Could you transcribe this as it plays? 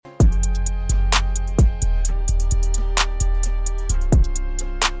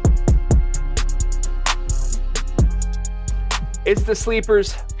It's the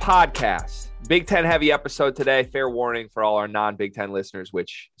Sleepers Podcast. Big Ten heavy episode today. Fair warning for all our non-Big Ten listeners,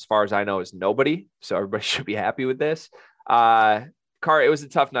 which as far as I know is nobody. So everybody should be happy with this. Car, it was a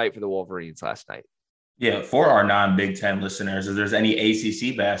tough night for the Wolverines last night. Yeah, for our non-Big Ten listeners, if there's any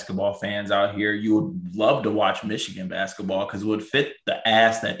ACC basketball fans out here, you would love to watch Michigan basketball because it would fit the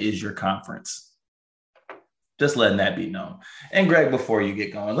ass that is your conference. Just letting that be known. And Greg, before you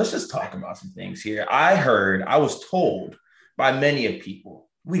get going, let's just talk about some things here. I was told by many of people,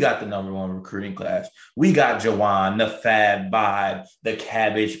 we got the number one recruiting class. We got Jawan, the Fab Vibe, the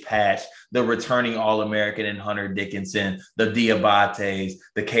Cabbage Patch, the returning All-American and Hunter Dickinson, the Diabates,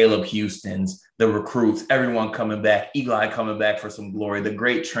 the Caleb Houstons, the recruits, everyone coming back, Eli coming back for some glory, the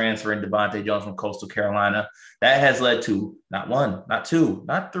great transfer in Devontae Jones from Coastal Carolina. That has led to not one, not two,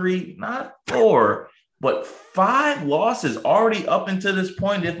 not three, not four, but 5 losses already up until this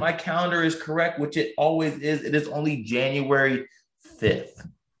point. If my calendar is correct, which it always is, it is only January 5th.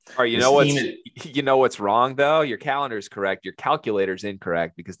 All right, you know what's wrong though? Your calendar is correct. Your calculator's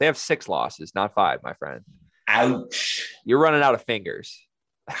incorrect because they have 6 losses, not 5, my friend. Ouch. You're running out of fingers.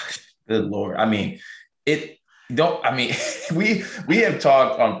 Good Lord. We have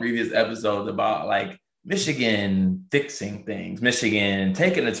talked on previous episodes about like Michigan fixing things, Michigan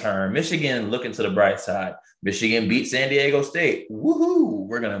taking a turn, Michigan looking to the bright side. Michigan beat San Diego State. Woohoo.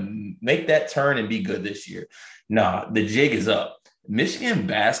 We're going to make that turn and be good this year. Nah, the jig is up. Michigan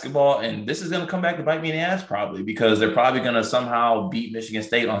basketball, and this is going to come back to bite me in the ass probably because they're probably going to somehow beat Michigan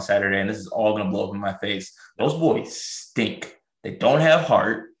State on Saturday, and this is all going to blow up in my face. Those boys stink. They don't have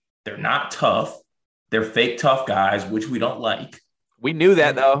heart. They're not tough. They're fake tough guys, which we don't like. We knew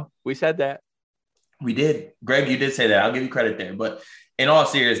that, though. We said that. We did. Greg, you did say that. I'll give you credit there. But in all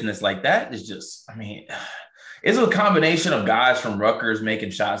seriousness, like that is just, it's a combination of guys from Rutgers making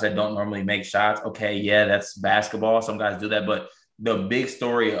shots that don't normally make shots. Okay, yeah, that's basketball. Some guys do that. But the big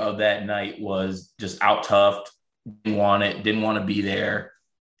story of that night was just out-toughed, didn't want to be there.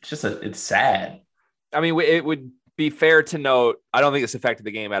 It's sad. It would be fair to note, I don't think this affected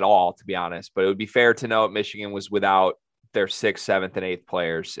the game at all, to be honest, but it would be fair to note Michigan was without their 6th, 7th, and 8th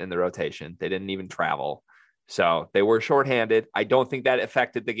players in the rotation. They didn't even travel. So they were shorthanded. I don't think that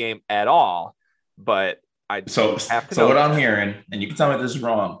affected the game at all, but So what I'm hearing, and you can tell me if this is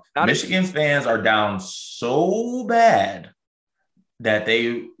wrong, Michigan fans are down so bad that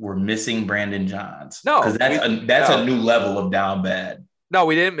they were missing Brandon Johns. No, because that's a new level of down bad. No,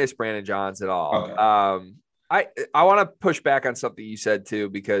 we didn't miss Brandon Johns at all. Okay. I want to push back on something you said too,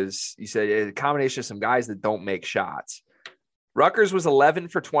 because you said a combination of some guys that don't make shots. Rutgers was 11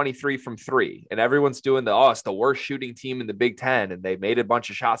 for 23 from 3, and everyone's doing it's the worst shooting team in the Big Ten, and they made a bunch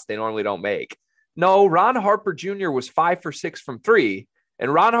of shots they normally don't make. No, Ron Harper Jr. was 5 for 6 from 3,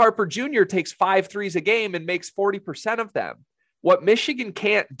 and Ron Harper Jr. takes 5 threes a game and makes 40% of them. What Michigan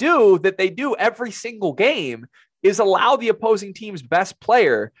can't do that they do every single game is allow the opposing team's best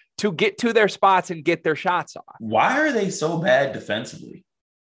player to get to their spots and get their shots off. Why are they so bad defensively?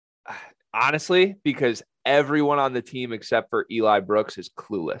 Honestly, because everyone on the team except for Eli Brooks is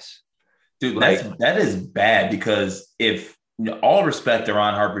clueless. Dude, that is bad because if all respect to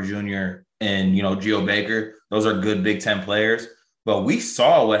Ron Harper Jr. and, Geo Baker, those are good Big Ten players. But we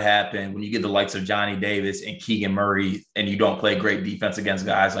saw what happened when you get the likes of Johnny Davis and Keegan Murray and you don't play great defense against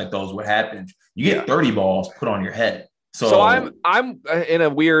guys like those. What happens? You get 30 balls put on your head. So I'm in a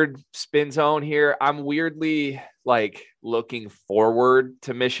weird spin zone here. I'm weirdly looking forward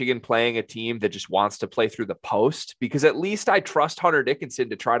to Michigan playing a team that just wants to play through the post, because at least I trust Hunter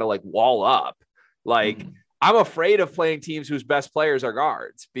Dickinson to try to wall up. I'm afraid of playing teams whose best players are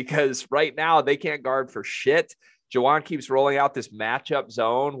guards, because right now they can't guard for shit. Jawan keeps rolling out this matchup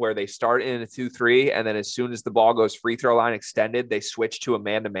zone where they start in a 2-3, and then as soon as the ball goes free throw line extended, they switch to a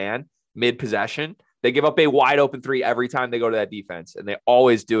man-to-man mid-possession. They give up a wide-open 3 every time they go to that defense, and they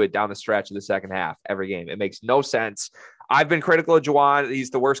always do it down the stretch of the second half every game. It makes no sense. I've been critical of Jawan. He's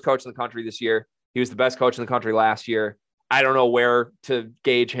the worst coach in the country this year. He was the best coach in the country last year. I don't know where to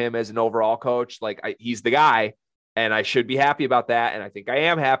gauge him as an overall coach. He's the guy. And I should be happy about that. And I think I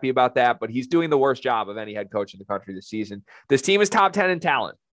am happy about that, but he's doing the worst job of any head coach in the country this season. This team is top 10 in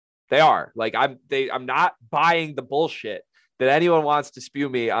talent. They are. I'm not buying the bullshit that anyone wants to spew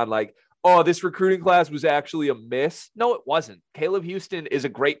me on this recruiting class was actually a miss. No, it wasn't. Caleb Houston is a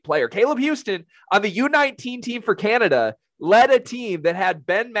great player. Caleb Houston on the U19 team for Canada led a team that had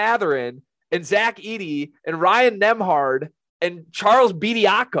Ben Matherin and Zach Edey and Ryan Nemhard and Charles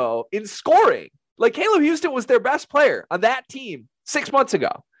Bediako in scoring. Caleb Houston was their best player on that team 6 months ago.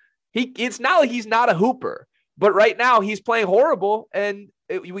 It's not like he's not a hooper, but right now he's playing horrible, and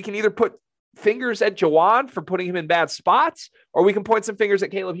we can either put fingers at Juwan for putting him in bad spots, or we can point some fingers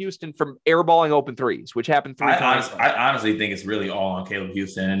at Caleb Houston from airballing open threes, which happened 3 times. I honestly think it's really all on Caleb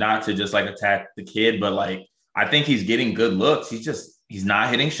Houston, and not to just like attack the kid, but like I think he's getting good looks. He's not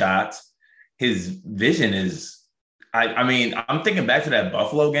hitting shots. His vision is. I mean, I'm thinking back to that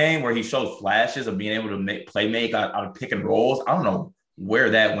Buffalo game where he showed flashes of being able to make out of pick and rolls. I don't know where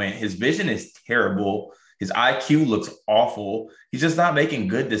that went. His vision is terrible. His IQ looks awful. He's just not making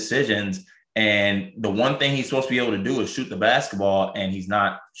good decisions. And the one thing he's supposed to be able to do is shoot the basketball, and he's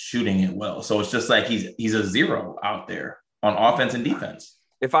not shooting it well. So it's just like he's a zero out there on offense and defense.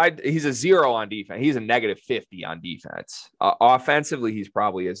 He's a 0 on defense. He's a -50 on defense. Offensively, he's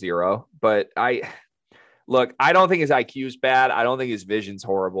probably a 0. But Look, I don't think his IQ is bad. I don't think his vision's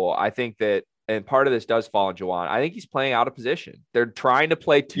horrible. I think that, and part of this does fall on Juwan. I think he's playing out of position. They're trying to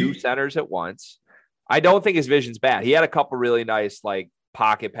play 2 centers at once. I don't think his vision's bad. He had a couple really nice like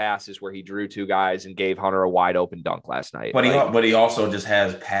pocket passes where he drew 2 guys and gave Hunter a wide open dunk last night. But he also just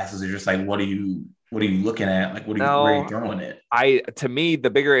has passes. They're just like, what are you looking at? Like, where are you throwing it? To me,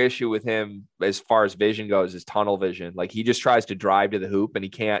 the bigger issue with him as far as vision goes is tunnel vision. Like he just tries to drive to the hoop and he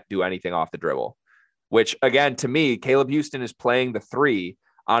can't do anything off the dribble. Which, again, to me, Caleb Houston is playing the 3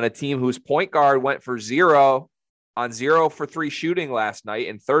 on a team whose point guard went for 0 for 3 shooting last night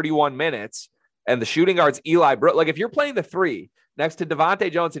in 31 minutes. And the shooting guard's Eli Brooks. Like, if you're playing the 3 next to Devontae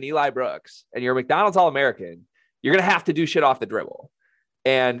Jones and Eli Brooks, and you're a McDonald's All-American, you're going to have to do shit off the dribble.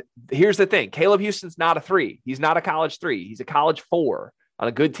 And here's the thing. Caleb Houston's not a 3. He's not a college 3. He's a college 4 on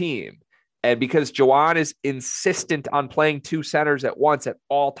a good team. And because Juwan is insistent on playing 2 centers at once at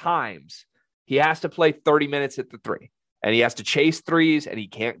all times, he has to play 30 minutes at the 3, and he has to chase threes, and he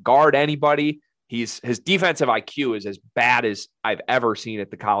can't guard anybody. His defensive IQ is as bad as I've ever seen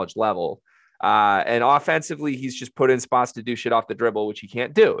at the college level. And offensively, he's just put in spots to do shit off the dribble, which he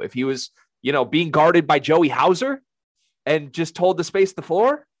can't do. If he was, being guarded by Joey Hauser and just told to space the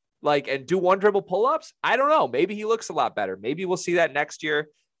floor, and do 1 dribble pull-ups, I don't know. Maybe he looks a lot better. Maybe we'll see that next year.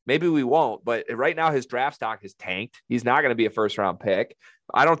 Maybe we won't. But right now, his draft stock is tanked. He's not going to be a first-round pick.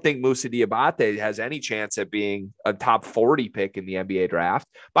 I don't think Moussa Diabate has any chance at being a top 40 pick in the NBA draft.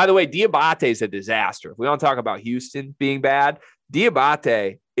 By the way, Diabate is a disaster. If we don't talk about Houston being bad,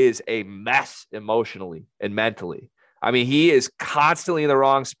 Diabate is a mess emotionally and mentally. I mean, he is constantly in the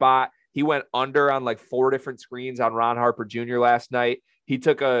wrong spot. He went under on 4 different screens on Ron Harper Jr. last night. He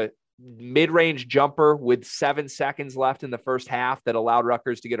took a mid-range jumper with 7 seconds left in the first half that allowed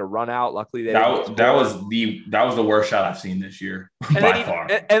Rutgers to get a run out. Luckily, that was the worst shot I've seen this year by far.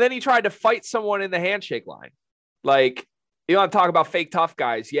 And then he tried to fight someone in the handshake line. You want to talk about fake tough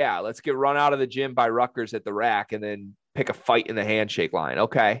guys? Yeah, let's get run out of the gym by Rutgers at the rack and then pick a fight in the handshake line.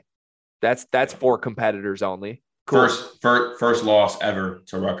 Okay, that's 4 competitors only. Cool. First loss ever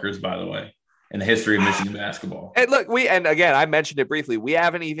to Rutgers, by the way, in the history of Michigan basketball. And look, again, I mentioned it briefly. We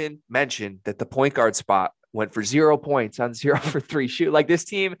haven't even mentioned that the point guard spot went for 0 points on 0 for 3 shoot. This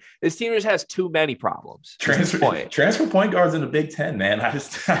team just has too many problems. Transfer point guards in the Big Ten, man. I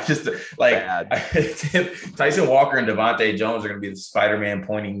just Tyson Walker and Devontae Jones are going to be the Spider-Man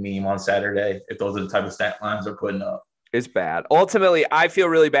pointing meme on Saturday if those are the type of stat lines they're putting up. It's bad. Ultimately, I feel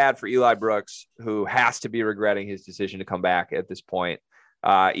really bad for Eli Brooks, who has to be regretting his decision to come back at this point.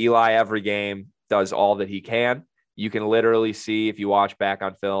 Eli, every game, does all that he can. You can literally see, if you watch back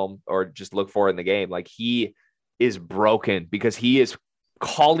on film or just look for it in the game, he is broken because he is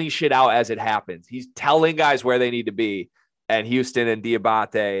calling shit out as it happens. He's telling guys where they need to be, and Houston and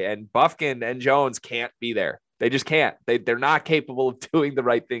Diabate and Bufkin and Jones can't be there. They just can't. They're not capable of doing the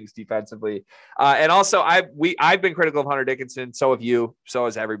right things defensively. And also, I've been critical of Hunter Dickinson. So have you. So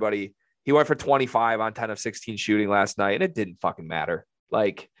has everybody. He went for 25 on 10 of 16 shooting last night, and it didn't fucking matter.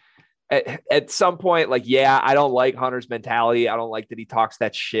 At some point, I don't like Hunter's mentality. I don't like that he talks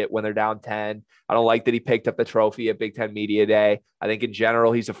that shit when they're down 10. I don't like that he picked up the trophy at Big Ten Media Day. I think in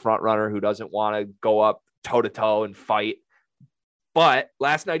general, he's a front runner who doesn't want to go up toe to toe and fight. But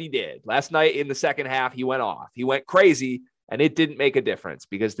last night he did. Last night in the second half, he went off. He went crazy, and it didn't make a difference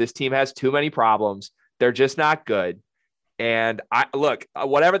because this team has too many problems. They're just not good. And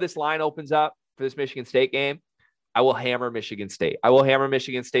whatever this line opens up for this Michigan State game, I will hammer Michigan State. I will hammer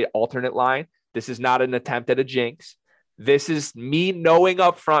Michigan State alternate line. This is not an attempt at a jinx. This is me knowing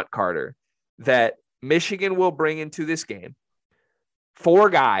up front, Carter, that Michigan will bring into this game 4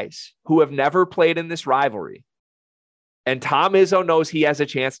 guys who have never played in this rivalry. And Tom Izzo knows he has a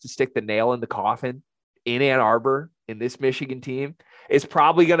chance to stick the nail in the coffin in Ann Arbor in this Michigan team. It's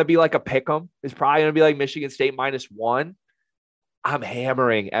probably going to be like a pick'em. It's probably going to be like Michigan State -1. I'm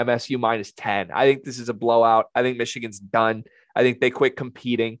hammering MSU -10. I think this is a blowout. I think Michigan's done. I think they quit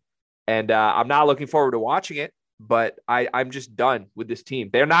competing. And I'm not looking forward to watching it, but I'm just done with this team.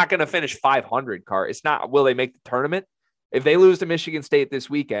 They're not going to finish 500, Car. It's not, will they make the tournament? If they lose to Michigan State this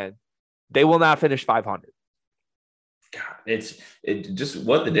weekend, they will not finish 500. God, it just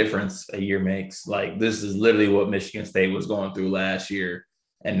what the difference a year makes. Like, this is literally what Michigan State was going through last year.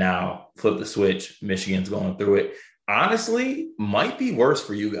 And now flip the switch, Michigan's going through it. Honestly, might be worse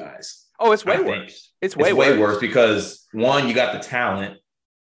for you guys. Oh, it's way worse. It's way worse because, one, you got the talent.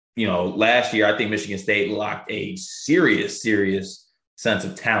 You know, last year, I think Michigan State locked a serious sense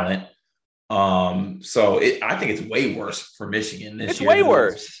of talent. So I think it's way worse for Michigan this year. It's way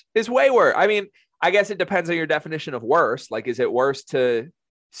worse. It's way worse. I mean, I guess it depends on your definition of worse. Like, is it worse to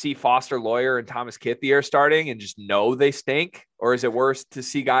see Foster Lawyer and Thomas Kithier starting and just know they stink? Or is it worse to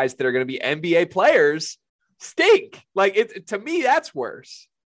see guys that are going to be NBA players stink? Like, to me, that's worse.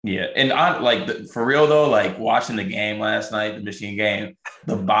 Yeah. And for real though, like watching the game last night, the Michigan game,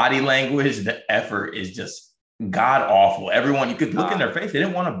 the body language, the effort is just god awful. Everyone, you could look in their face. They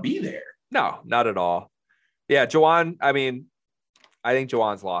didn't want to be there. No, not at all. Yeah. Juwan, I mean, I think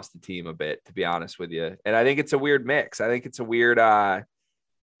Juwan's lost the team a bit, to be honest with you. And I think it's a weird mix. I think it's a weird,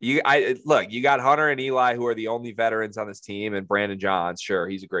 you got Hunter and Eli, who are the only veterans on this team, and Brandon Johns. Sure.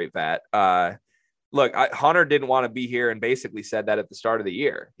 He's a great vet. Hunter didn't want to be here and basically said that at the start of the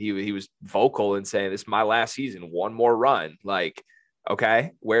year. He was vocal in saying, this is my last season, one more run. Like,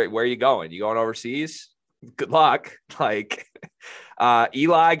 okay, where are you going? You going overseas? Good luck. Like,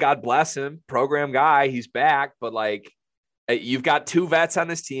 Eli, God bless him, program guy, he's back. But like, you've got 2 vets on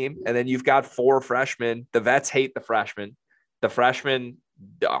this team, and then you've got 4 freshmen. The vets hate the freshmen. The freshmen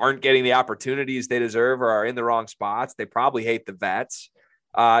aren't getting the opportunities they deserve or are in the wrong spots. They probably hate the vets.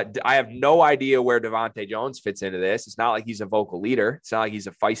 I have no idea where Devontae Jones fits into this. It's not like he's a vocal leader. It's not like he's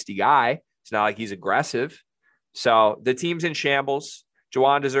a feisty guy. It's not like he's aggressive. So the team's in shambles.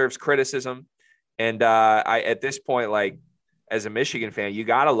 Juwan deserves criticism. And at this point, like, as a Michigan fan, you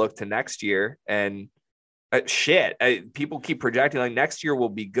got to look to next year. And people keep projecting like next year will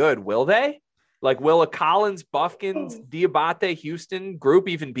be good. Will they? Like, will a Collins, Buffkins, Diabate, Houston group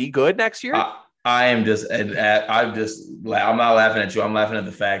even be good next year? I'm not laughing at you. I'm laughing at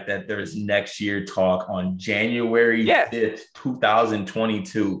the fact that there is next year talk on January 5th,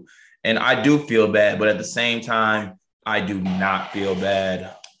 2022. And I do feel bad, but at the same time, I do not feel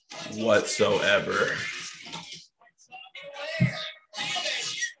bad whatsoever.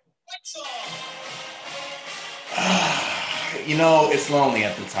 You know, it's lonely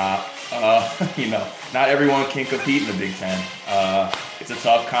at the top. Not everyone can compete in the Big Ten. It's a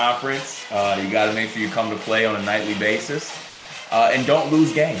tough conference. You got to make sure you come to play on a nightly basis and don't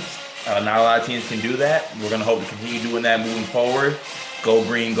lose games. Not a lot of teams can do that. We're going to hope to continue doing that moving forward. Go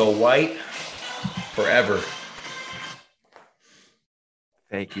green, go white forever.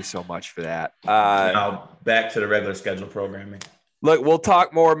 Thank you so much for that. Now back to the regular schedule programming. Look, we'll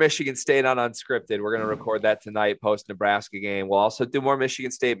talk more Michigan State on Unscripted. We're going to record that tonight, post-Nebraska game. We'll also do more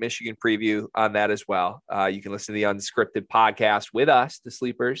Michigan State, Michigan preview on that as well. You can listen to the Unscripted podcast with us, the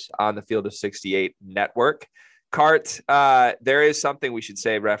Sleepers, on the Field of 68 network. Cart, there is something we should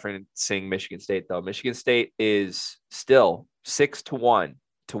say referencing Michigan State, though. Michigan State is still 6-1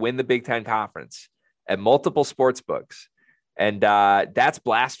 to win the Big Ten Conference at multiple sports books. And that's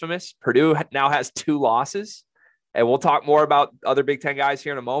blasphemous. Purdue now has 2 losses. And we'll talk more about other Big Ten guys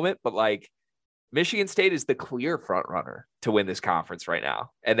here in a moment, but like, Michigan State is the clear front runner to win this conference right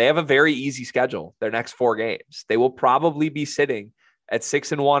now. And they have a very easy schedule. Their next 4 games, they will probably be sitting at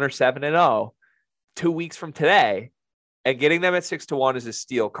 6-1 or 7-0 2 weeks from today, and getting them at 6-1 is a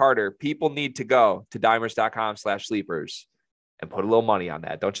steal. Carter, people need to go to dimers.com/sleepers and put a little money on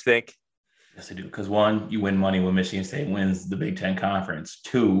that. Don't you think? Yes, I do. Because 1, you win money when Michigan State wins the Big Ten Conference.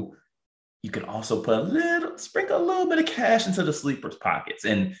 2, you can also sprinkle a little bit of cash into the Sleepers pockets.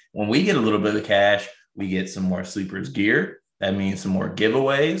 And when we get a little bit of cash, we get some more Sleepers gear. That means some more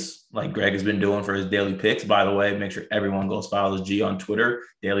giveaways like Greg has been doing for his daily picks. By the way, make sure everyone goes follow his G on Twitter.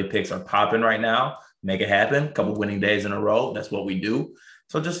 Daily picks are popping right now. Make it happen. A couple winning days in a row. That's what we do.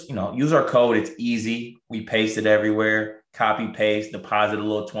 So just, use our code. It's easy. We paste it everywhere. Copy, paste, deposit a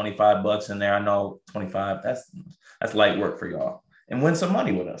little $25 in there. I know 25. That's light work for y'all. And win some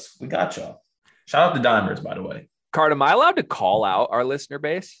money with us. We got y'all. Shout out to Dimers, by the way. Cart, am I allowed to call out our listener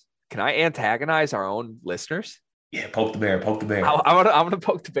base? Can I antagonize our own listeners? Yeah, poke the bear. I'm gonna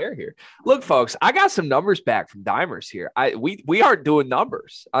poke the bear here. Look, folks, I got some numbers back from Dimers here. We aren't doing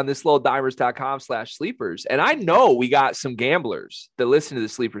numbers on this little dimers.com/sleepers. And I know we got some gamblers that listen to the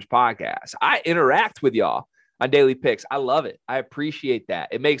Sleepers podcast. I interact with y'all on daily picks. I love it. I appreciate that.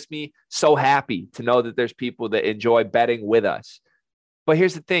 It makes me so happy to know that there's people that enjoy betting with us. But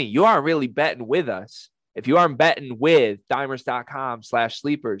here's the thing. You aren't really betting with us. If you aren't betting with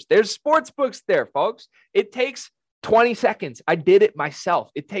dimers.com/sleepers, there's sports books there, folks. It takes 20 seconds. I did it myself.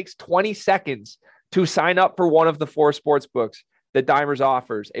 It takes 20 seconds to sign up for one of the 4 sports books that Dimers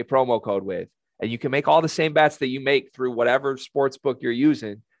offers a promo code with. And you can make all the same bets that you make through whatever sports book you're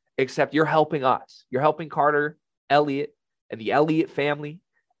using, except you're helping us. You're helping Carter, Elliott, and the Elliott family,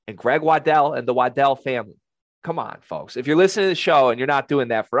 and Greg Waddell and the Waddell family. Come on, folks. If you're listening to the show and you're not doing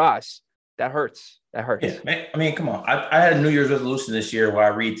that for us, that hurts. That hurts. Yeah, man, I mean, come on. I had a New Year's resolution this year where I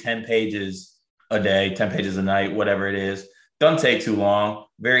read 10 pages a day, 10 pages a night, whatever it is. Doesn't take too long.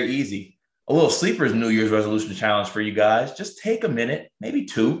 Very easy. A little sleepers New Year's resolution challenge for you guys. Just take a minute, maybe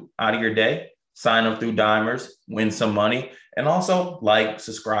 2 out of your day. Sign up through Dimers, win some money, and also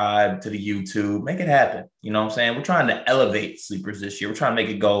subscribe to the YouTube. Make it happen. You know what I'm saying? We're trying to elevate sleepers this year. We're trying to make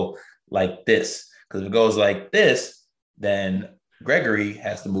it go like this. Because if it goes like this, then Gregory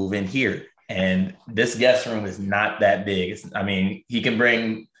has to move in here. And this guest room is not that big. He can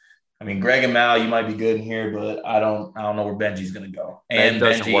bring – Greg and Mal, you might be good in here, but I don't know where Benji's gonna go. And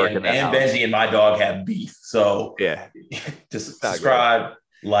Benji and my dog have beef. So yeah, just subscribe,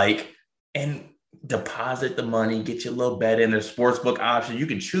 and deposit the money, get your little bet in. There's sportsbook option. You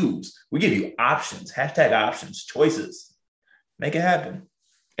can choose. We give you options, #options, choices. Make it happen.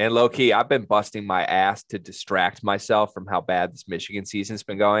 And low key, I've been busting my ass to distract myself from how bad this Michigan season's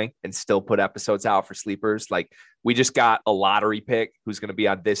been going and still put episodes out for sleepers. Like we just got a lottery pick who's going to be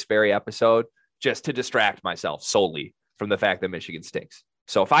on this very episode just to distract myself solely from the fact that Michigan stinks.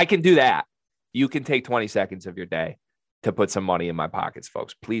 So if I can do that, you can take 20 seconds of your day to put some money in my pockets,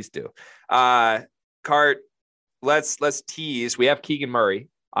 folks. Please do. Cart, let's tease. We have Keegan Murray,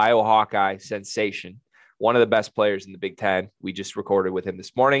 Iowa Hawkeye sensation. One of the best players in the Big Ten. We just recorded with him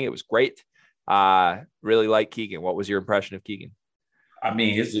this morning. It was great. Really like Keegan. What was your impression of Keegan?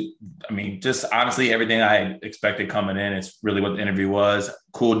 Just honestly, everything I expected coming in. It's really what the interview was.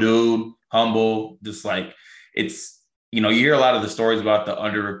 Cool dude, humble, just like it's, you hear a lot of the stories about the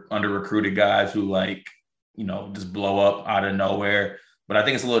under recruited guys who just blow up out of nowhere. But I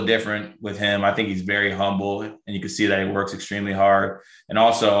think it's a little different with him. I think he's very humble and you can see that he works extremely hard. And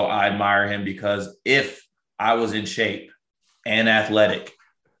also I admire him because if I was in shape and athletic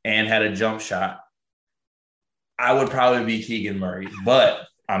and had a jump shot, I would probably be Keegan Murray, but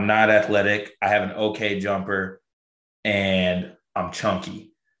I'm not athletic. I have an okay jumper and I'm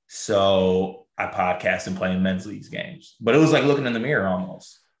chunky. So I podcast and play in men's leagues games, but it was like looking in the mirror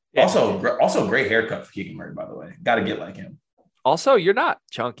almost. Yeah. Also great haircut for Keegan Murray, by the way. Got to get like him. Also, you're not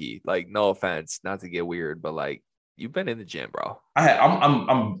chunky. Like, no offense, not to get weird, but like you've been in the gym, bro.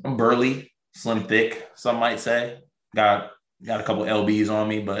 I'm burly. Slim, thick, some might say. Got a couple LBs on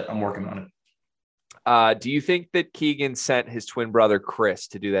me, but I'm working on it. Do you think that Keegan sent his twin brother Chris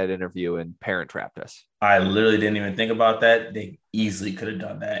to do that interview and parent trapped us? I literally didn't even think about that. They easily could have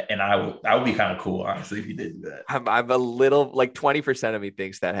done that, and that would be kind of cool, honestly, if he did do that. I'm a little 20% of me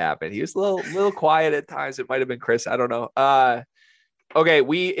thinks that happened. He was a little quiet at times. It might have been Chris. I don't know. Okay,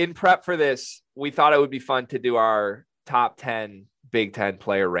 in prep for this, we thought it would be fun to do our top 10 Big Ten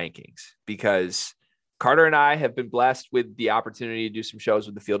player rankings because Carter and I have been blessed with the opportunity to do some shows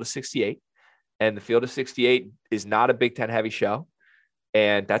with the Field of 68, and the Field of 68 is not a Big Ten heavy show,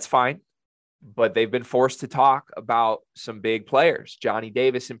 and that's fine, but they've been forced to talk about some big players, Johnny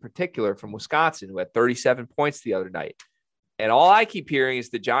Davis in particular from Wisconsin, who had 37 points the other night. And all I keep hearing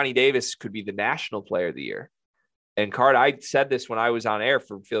is that Johnny Davis could be the national player of the year. And Carter, I said this when I was on air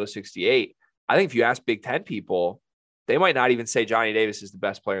for Field of 68. I think if you ask Big Ten people, they might not even say Johnny Davis is the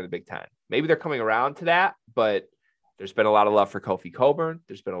best player in the Big Ten. Maybe they're coming around to that, but there's been a lot of love for Kofi Coburn.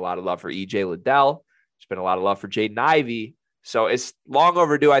 There's been a lot of love for E.J. Liddell. There's been a lot of love for Jaden Ivey. So it's long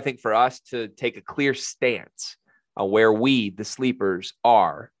overdue, I think, for us to take a clear stance on where we, the sleepers,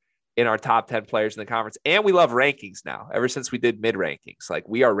 are in our top 10 players in the conference. And we love rankings now. Ever since we did mid-rankings,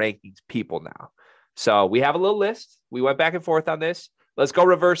 we are rankings people now. So we have a little list. We went back and forth on this. Let's go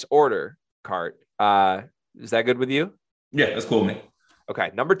reverse order, Cart. Is that good with you? Yeah, that's cool, man.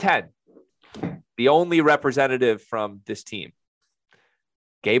 Okay, number 10, the only representative from this team,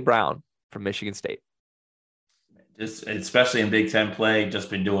 Gabe Brown from Michigan State. Just especially in Big Ten play, just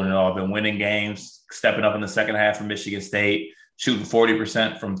been doing it all. Been winning games, stepping up in the second half for Michigan State, shooting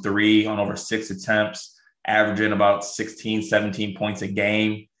 40% from three on over 6 attempts, averaging about 16, 17 points a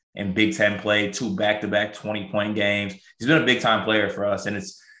game in Big Ten play, 2 back-to-back 20-point games. He's been a big-time player for us, and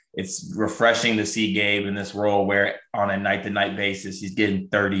it's refreshing to see Gabe in this role where on a night-to-night basis, he's getting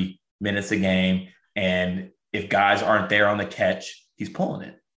 30 minutes a game. And if guys aren't there on the catch, he's pulling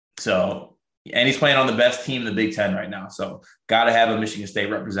it. So And he's playing on the best team in the Big Ten right now. So got to have a Michigan State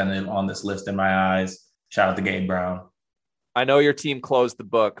representative on this list in my eyes. Shout out to Gabe Brown. I know your team closed the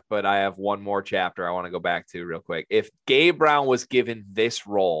book, but I have one more chapter I want to go back to real quick. If Gabe Brown was given this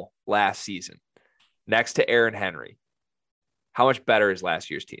role last season next to Aaron Henry, how much better is last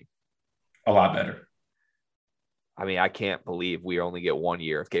year's team? A lot better. I mean, I can't believe we only get 1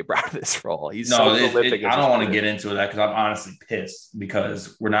 year of Gabe Brown in this role. He's I don't want to get into that because I'm honestly pissed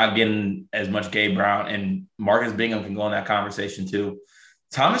because we're not getting as much Gabe Brown, and Marcus Bingham can go in that conversation too.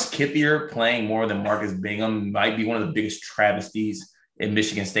 Thomas Kithier playing more than Marcus Bingham might be one of the biggest travesties in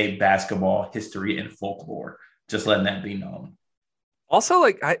Michigan State basketball history and folklore. Just letting that be known. Also,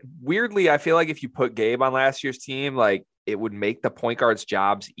 weirdly, I feel like if you put Gabe on last year's team, like it would make the point guards'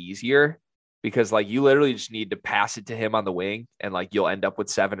 jobs easier because like you literally just need to pass it to him on the wing and like you'll end up with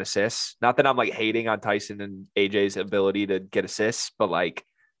 7 assists. Not that I'm like hating on Tyson and AJ's ability to get assists, but like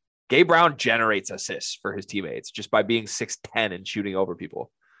Gabe Brown generates assists for his teammates just by being 6'10" and shooting over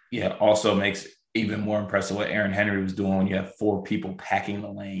people. Yeah, also makes even more impressive what Aaron Henry was doing when you have 4 people packing the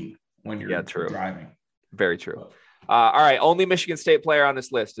lane when you're driving. Very true. All right, only Michigan State player on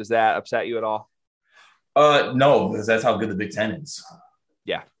this list. Does that upset you at all? No, because that's how good the Big Ten is.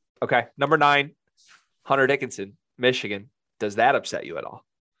 Yeah. Okay. Number 9, Hunter Dickinson, Michigan. Does that upset you at all?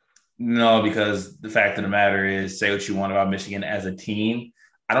 No, because the fact of the matter is, say what you want about Michigan as a team,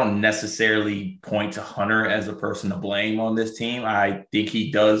 I don't necessarily point to Hunter as a person to blame on this team. I think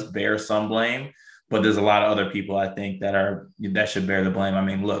he does bear some blame, but there's a lot of other people I think that should bear the blame. I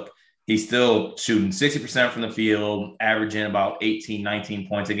mean, look, he's still shooting 60% from the field, averaging about 18, 19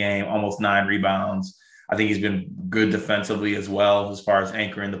 points a game, almost 9 rebounds. I think he's been good defensively as well as far as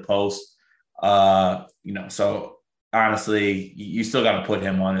anchoring the post. So honestly, you still got to put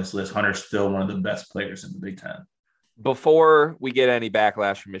him on this list. Hunter's still one of the best players in the Big Ten. Before we get any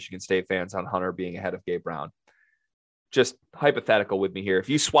backlash from Michigan State fans on Hunter being ahead of Gabe Brown, just hypothetical with me here. If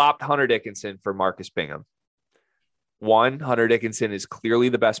you swapped Hunter Dickinson for Marcus Bingham, 1, Hunter Dickinson is clearly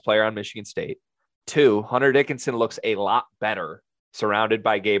the best player on Michigan State. 2, Hunter Dickinson looks a lot better surrounded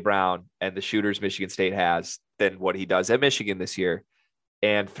by Gabe Brown and the shooters Michigan State has than what he does at Michigan this year.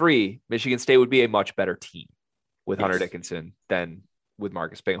 And 3, Michigan State would be a much better team with Hunter Dickinson than with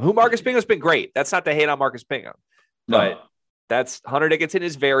Marcus Bingham, who Marcus Bingham's been great. That's not to hate on Marcus Bingham, but that's Hunter Dickinson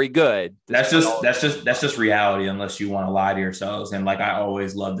is very good. That's just reality unless you want to lie to yourselves. And like I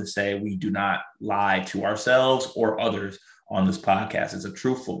always love to say, we do not lie to ourselves or others on this podcast. It's a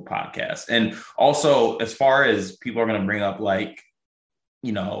truthful podcast. And also, as far as people are going to bring up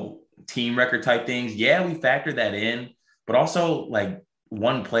team record type things, yeah, we factor that in, but also like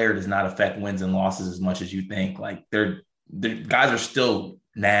one player does not affect wins and losses as much as you think. Like the guys are still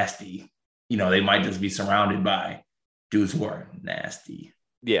nasty. They might just be surrounded by dudes who are nasty.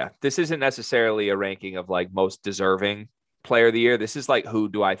 Yeah. This isn't necessarily a ranking of like most deserving player of the year. This is like, who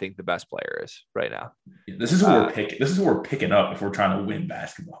do I think the best player is right now? This is who we're picking. This is who we're picking up if we're trying to win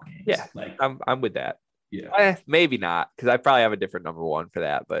basketball games. Yeah. Like I'm with that. Yeah. Maybe not, because I probably have a different number 1 for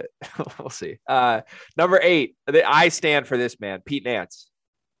that, but we'll see. Number 8, I stand for this man, Pete Nance.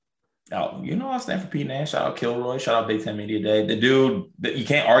 Oh, I stand for Pete Nance. Shout out Kilroy. Shout out Big Ten Media Day. The dude that you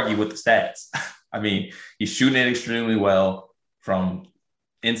can't argue with the stats. I mean, he's shooting it extremely well from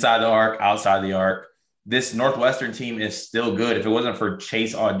inside the arc, outside the arc. This Northwestern team is still good. If it wasn't for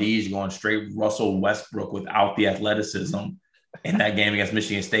Chase Audige going straight Russell Westbrook without the athleticism in that game against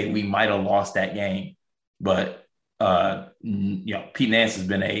Michigan State, we might have lost that game. But, Pete Nance has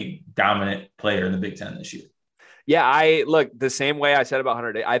been a dominant player in the Big Ten this year. Yeah, I look the same way I said about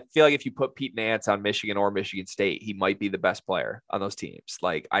Hunter. I feel like if you put Pete Nance on Michigan or Michigan State, he might be the best player on those teams.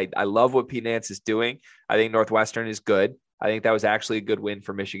 Like I love what Pete Nance is doing. I think Northwestern is good. I think that was actually a good win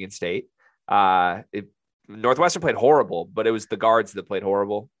for Michigan State. Northwestern played horrible, but it was the guards that played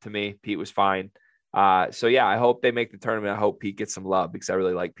horrible to me. Pete was fine. So yeah, I hope they make the tournament. I hope Pete gets some love because I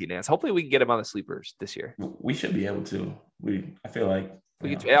really like Pete Nance. Hopefully we can get him on the sleepers this year. We should be able to. I feel like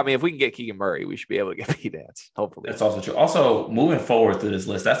if we can get Keegan Murray, we should be able to get Pete Nance. Hopefully. That's also true. Also, moving forward through this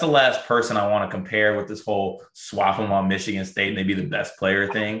list, that's the last person I want to compare with this whole swap him on Michigan State and they be the best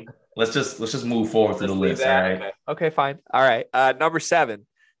player thing. Let's just move forward through the list. All right. Okay, fine. All right. Number 7,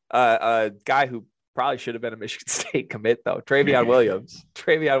 a guy who probably should have been a Michigan State commit though, Travion Williams.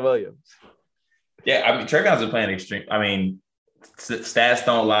 Yeah, I mean, Trayvon's been playing extreme. I mean, stats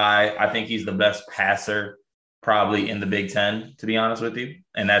don't lie. I think he's the best passer probably in the Big Ten, to be honest with you.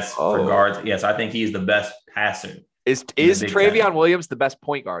 And that's for guards. Yes, I think he's the best passer. Is Travion Williams the best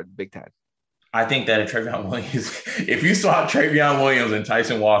point guard in the Big Ten? I think that Travion Williams, if you swap Travion Williams and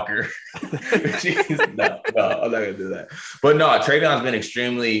Tyson Walker, no, I'm not going to do that. But no, Travion's been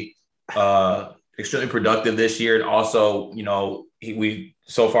extremely extremely productive this year. And also, we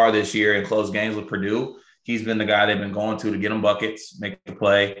so far this year in close games with Purdue, he's been the guy they've been going to get them buckets, make the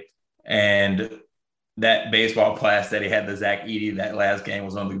play. And that baseball pass that he had to Zach Edey that last game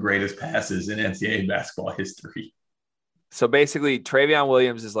was one of the greatest passes in NCAA basketball history. So basically, Travion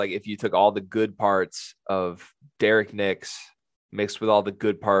Williams is like if you took all the good parts of Derek Nix mixed with all the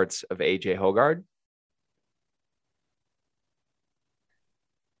good parts of AJ Hoggard.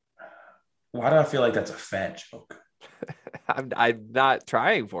 Why do I feel like that's a fat joke? I'm not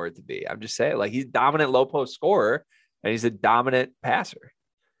trying for it to be. I'm just saying, like, he's a dominant low post scorer and he's a dominant passer.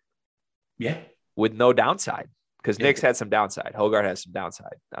 Yeah. With no downside. Because Nix had some downside. Hoggard has some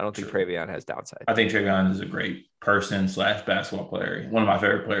downside. I don't think Travion has downside. I think Travion is a great person / basketball player. One of my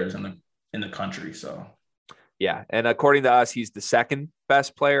favorite players in the country. So yeah. And according to us, he's the second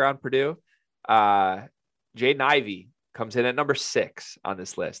best player on Purdue. Jaden Ivey comes in at number 6 on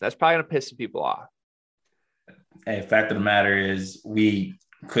this list. That's probably going to piss some people off. Hey, fact of the matter is we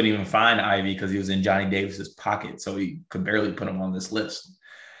couldn't even find Ivey because he was in Johnny Davis's pocket. So we could barely put him on this list.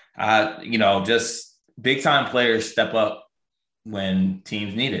 Just big time players step up when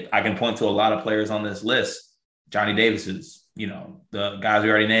teams need it. I can point to a lot of players on this list. Johnny Davis's, the guys we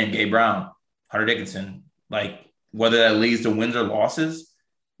already named, Gabe Brown, Hunter Dickinson, like whether that leads to wins or losses,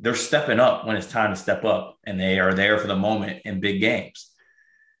 they're stepping up when it's time to step up and they are there for the moment in big games.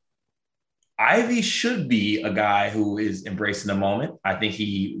 Ivey should be a guy who is embracing the moment. I think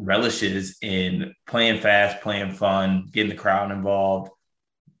he relishes in playing fast, playing fun, getting the crowd involved,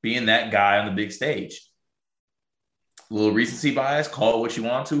 being that guy on the big stage. A little recency bias, call it what you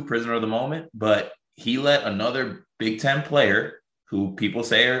want to, prisoner of the moment, but he let another Big Ten player who people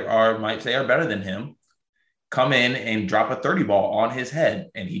say might say are better than him come in and drop a 30 ball on his head,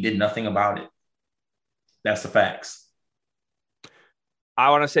 and he did nothing about it. That's the facts. I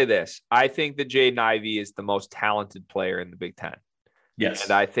want to say this. I think that Jaden Ivey is the most talented player in the Big Ten. Yes.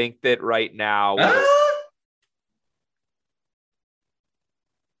 And I think that right now.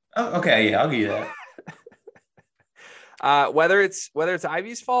 Okay, yeah, I'll give you that. Whether it's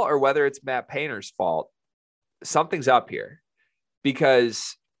Ivey's fault or whether it's Matt Painter's fault, something's up here.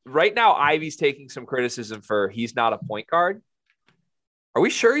 Because right now, Ivey's taking some criticism for he's not a point guard. Are we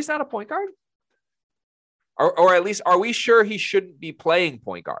sure he's not a point guard? Or at least, are we sure he shouldn't be playing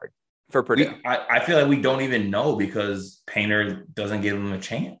point guard for Purdue? I feel like we don't even know because Painter doesn't give him a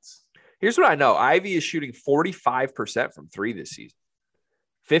chance. Here's what I know. Ivey is shooting 45% from 3 this season,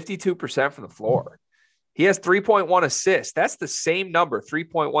 52% from the floor. He has 3.1 assists. That's the same number,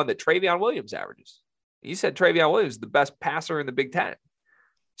 3.1, that Travion Williams averages. You said Travion Williams is the best passer in the Big Ten.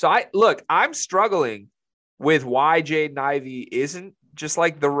 So I'm struggling with why Jaden Ivey isn't just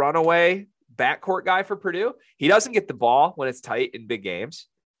like the runaway backcourt guy for Purdue. He doesn't get the ball when it's tight in big games.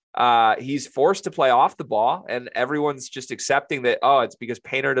 He's forced to play off the ball, and everyone's just accepting that, it's because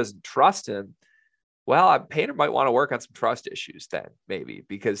Painter doesn't trust him. Well, Painter might want to work on some trust issues then, maybe,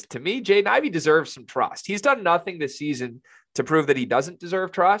 because to me, Jaden Ivey deserves some trust. He's done nothing this season to prove that he doesn't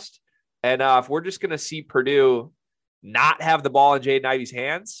deserve trust. And if we're just going to see Purdue not have the ball in Jaden Ivey's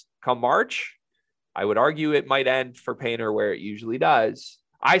hands come March, I would argue it might end for Painter where it usually does.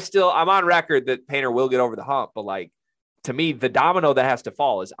 I'm on record that Painter will get over the hump, but to me, the domino that has to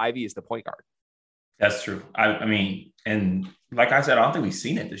fall is Ivey is the point guard. That's true. I mean, and like I said, I don't think we've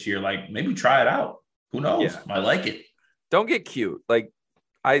seen it this year. Maybe try it out. Who knows? Yeah. I like it. Don't get cute.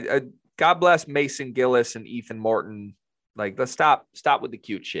 I God bless Mason Gillis and Ethan Morton. Let's stop with the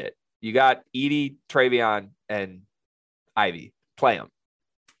cute shit. You got Edey, Travion, and Ivey. Play them.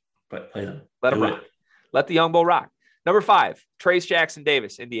 But play them. Let them rock. Let the young bull rock. Number 5, Trace Jackson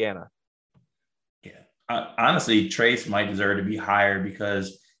Davis, Indiana. Yeah. Honestly, Trace might deserve to be higher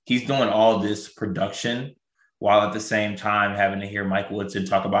because he's doing all this production while at the same time having to hear Mike Woodson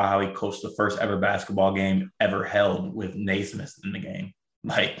talk about how he coached the first ever basketball game ever held with Naismith in the game.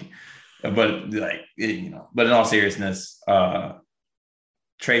 But in all seriousness,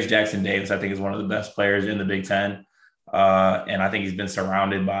 Trace Jackson Davis, I think, is one of the best players in the Big Ten. And I think he's been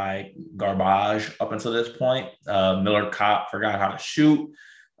surrounded by garbage up until this point. Miller Kopp forgot how to shoot.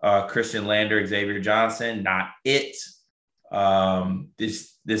 Christian Lander, Xavier Johnson, not it.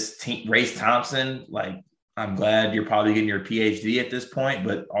 This team, Race Thompson, I'm glad you're probably getting your PhD at this point,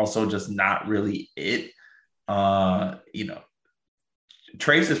 but also just not really it.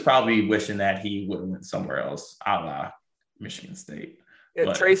 Trace is probably wishing that he would have went somewhere else, a la Michigan State.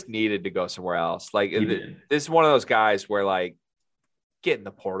 Yeah, Trace needed to go somewhere else. This is one of those guys where get in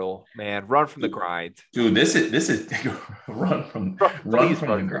the portal, man. Run from the grind. Dude, this is run from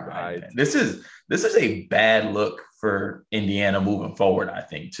the grind. This is a bad look for Indiana moving forward, I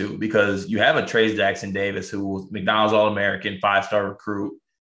think, too, because you have a Trey Jackson Davis who was McDonald's All-American, 5-star recruit.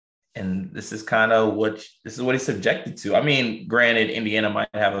 And this is what he's subjected to. I mean, granted, Indiana might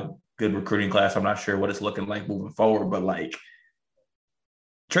have a good recruiting class. I'm not sure what it's looking like moving forward, but like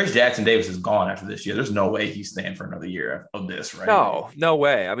Trace Jackson Davis is gone after this year. There's no way he's staying for another year of this, right? No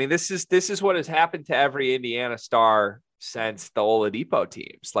way. I mean, this is what has happened to every Indiana star since the Oladipo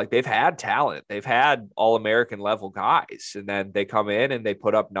teams. Like, they've had talent, they've had All-American level guys, and then they come in and they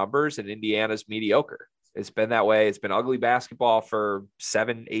put up numbers, and Indiana's mediocre. It's been that way. It's been ugly basketball for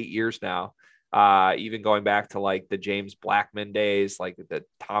 7-8 years now. Even going back to like the James Blackman days, like the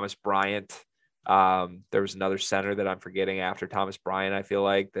Thomas Bryant. There was another center that I'm forgetting after Thomas Bryant, I feel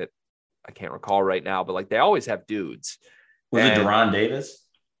like, that I can't recall right now, but like they always have dudes. Was it Deron Davis?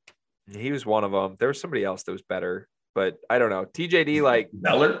 He was one of them. There was somebody else that was better, but I don't know. TJD, like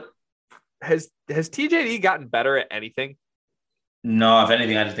Beller? Has TJD gotten better at anything? No, if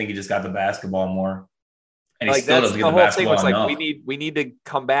anything, I just think he just got the basketball more. And he like still that's doesn't the get the whole thing was basketball like enough. we need to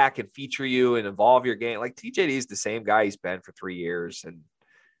come back and feature you and evolve your game. Like TJD is the same guy he's been for 3 years, and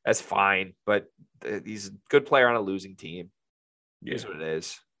that's fine. But he's a good player on a losing team. Yeah. Is what it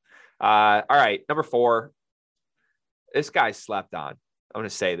is. All right, number 4. This guy's slept on. I'm going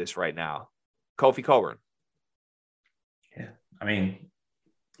to say this right now. Kofi Cockburn. Yeah, I mean,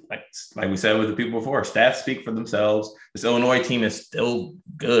 like we said with the people before, stats speak for themselves. This Illinois team is still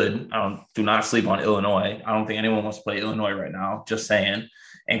good. Do not sleep on Illinois. I don't think anyone wants to play Illinois right now. Just saying.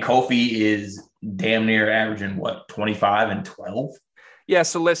 And Kofi is damn near averaging 25 and 12. Yeah.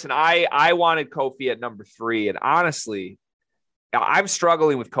 So listen, I wanted Kofi at number 3, and honestly, I'm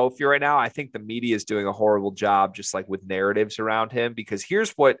struggling with Kofi right now. I think the media is doing a horrible job, just like with narratives around him, because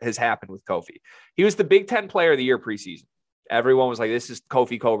here's what has happened with Kofi. He was the Big Ten Player of the Year preseason. Everyone was like, this is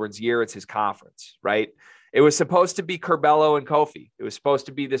Kofi Cockburn's year. It's his conference, right? It was supposed to be Curbelo and Kofi. It was supposed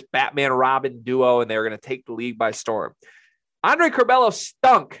to be this Batman-Robin duo, and they were going to take the league by storm. Andre Curbelo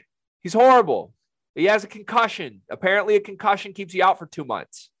stunk. He's horrible. He has a concussion. Apparently, a concussion keeps you out for 2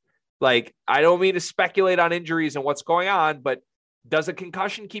 months. Like, I don't mean to speculate on injuries and what's going on, but does a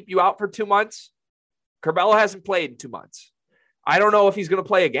concussion keep you out for 2 months? Curbelo hasn't played in 2 months. I don't know if he's going to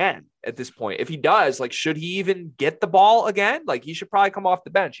play again at this point. If he does, like, should he even get the ball again? Like, he should probably come off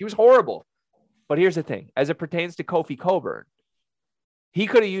the bench. He was horrible. But here's the thing. As it pertains to Kofi Cockburn, he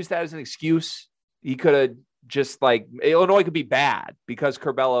could have used that as an excuse. He could have just, like, Illinois could be bad because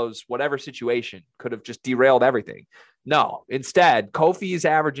Curbelo's whatever situation could have just derailed everything. No, instead, Kofi is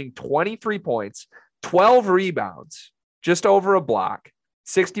averaging 23 points, 12 rebounds, just over a block,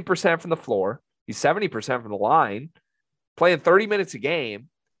 60% from the floor. He's 70% from the line, playing 30 minutes a game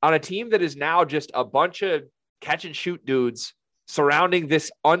on a team that is now just a bunch of catch and shoot dudes surrounding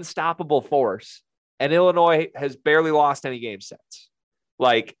this unstoppable force. And Illinois has barely lost any game sets.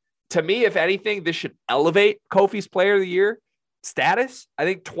 Like, to me, if anything, this should elevate Kofi's Player of the Year status. I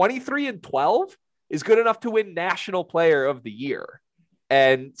think 23 and 12 is good enough to win National Player of the Year.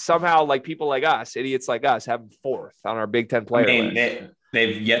 And somehow, like, people like us, idiots like us, have him 4th on our Big Ten player list.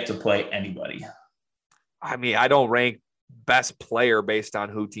 They've yet to play anybody. I mean, I don't rank best player based on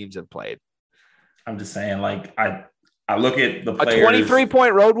who teams have played. I'm just saying, like, I look at the players. A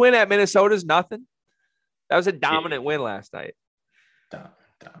 23-point road win at Minnesota is nothing. That was a dominant win last night.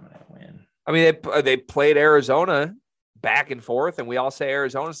 Dominant win. I mean, they played Arizona back and forth, and we all say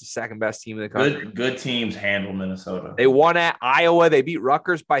Arizona's the second best team in the country. Good teams handle Minnesota. They won at Iowa. They beat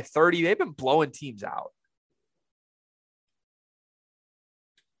Rutgers by 30. They've been blowing teams out.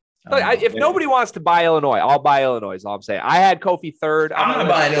 If nobody wants to buy Illinois, I'll buy Illinois is all I'm saying. I had Kofi 3rd. I'm not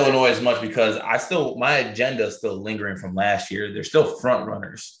buying Illinois as much because my agenda is still lingering from last year. They're still front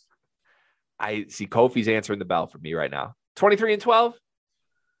runners. I see Kofi's answering the bell for me right now. 23 and 12.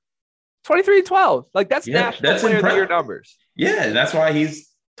 23 and 12. Like, that's national player of the year numbers. Yeah, and that's why he's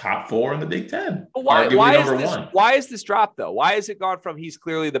top 4 in the Big Ten. Why is this drop, though? Why has it gone from he's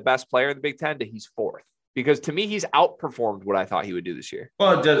clearly the best player in the Big Ten to he's 4th? Because to me, he's outperformed what I thought he would do this year.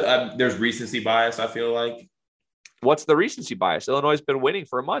 Well, there's recency bias, I feel like. What's the recency bias? Illinois has been winning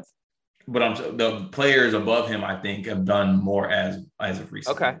for a month. But the players above him, I think, have done more as of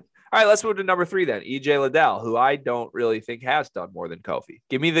recently. Okay. All right, let's move to number 3 then. EJ Liddell, who I don't really think has done more than Kofi.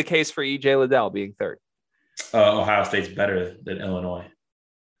 Give me the case for EJ Liddell being 3rd. Ohio State's better than Illinois.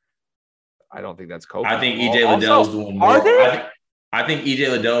 I don't think that's Kofi. I think EJ Liddell is doing more. Are they? I think EJ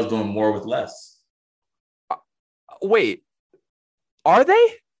Liddell is doing more with less. Wait, are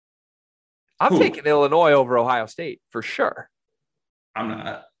they? I'm taking Illinois over Ohio State for sure. I'm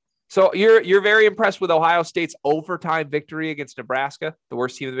not. So you're very impressed with Ohio State's overtime victory against Nebraska, the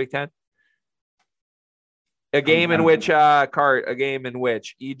worst team in the Big Ten? A game in which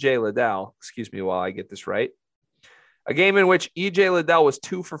EJ Liddell, excuse me while I get this right. A game in which EJ Liddell was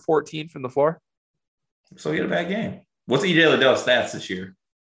 2 for 14 from the floor. So he had a bad game. What's EJ Liddell's stats this year?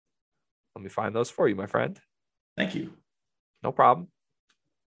 Let me find those for you, my friend. Thank you. No problem.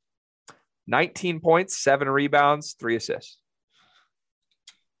 19 points, 7 rebounds, 3 assists.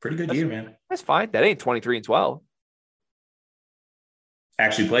 Pretty good year, man. That's fine. That ain't 23 and 12.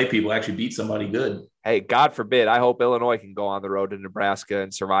 Actually play people, actually beat somebody good. Hey, God forbid. I hope Illinois can go on the road to Nebraska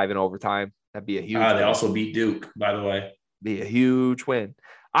and survive in overtime. That'd be a huge They win. also beat Duke, by the way. Be a huge win.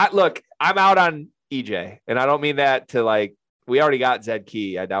 I'm out on EJ, and I don't mean that to like, we already got Zed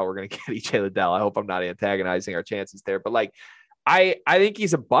Key. I doubt we're going to get EJ Liddell. I hope I'm not antagonizing our chances there, but like, I think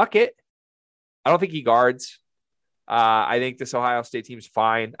he's a bucket. I don't think he guards. I think this Ohio State team's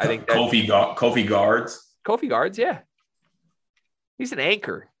fine. I think Kofi guards. Kofi guards, yeah. He's an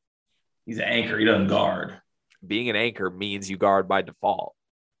anchor. He's an anchor. He doesn't guard. Being an anchor means you guard by default.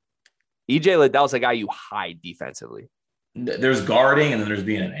 EJ Liddell's a guy you hide defensively. There's guarding and then there's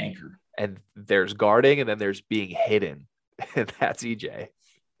being an anchor. And there's guarding and then there's being hidden. And that's EJ.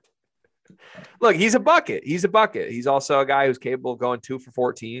 Look, he's a bucket. He's also a guy who's capable of going 2 for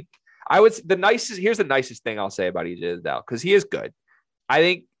 14. Here's the nicest thing I'll say about EJ Liddell, because he is good. I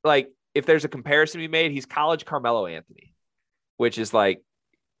think, like, if there's a comparison to be made, he's college Carmelo Anthony, which is like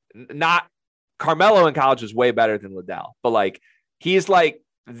not Carmelo in college was way better than Liddell, but like he's like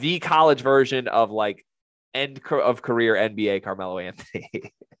the college version of like end of career NBA Carmelo Anthony.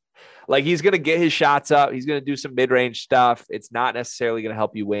 Like he's going to get his shots up. He's going to do some mid-range stuff. It's not necessarily going to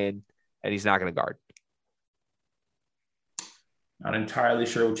help you win, and he's not going to guard. Not entirely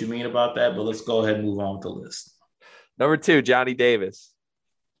sure what you mean about that, but let's go ahead and move on with the list. Number 2, Johnny Davis.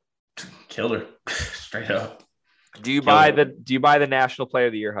 Killer. Straight up. Do you buy the National Player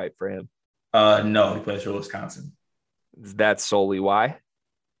of the Year hype for him? No, he plays for Wisconsin. That's solely why?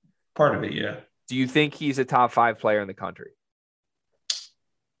 Part of it, yeah. Do you think he's a top 5 player in the country?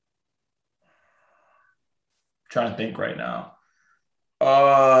 I'm trying to think right now.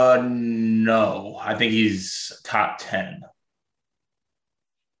 No. I think he's top 10.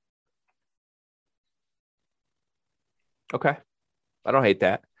 Okay. I don't hate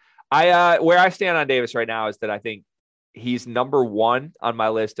that. Where I stand on Davis right now is that I think he's number 1 on my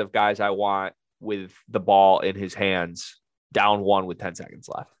list of guys I want with the ball in his hands, down 1 with 10 seconds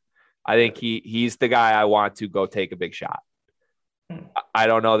left. I think he's the guy I want to go take a big shot. I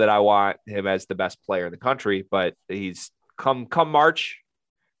don't know that I want him as the best player in the country, but he's come March,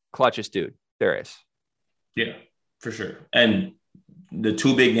 clutchest dude there is. Yeah, for sure. And the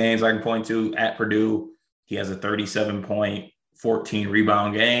 2 big games I can point to at Purdue, he has a 37-point, 14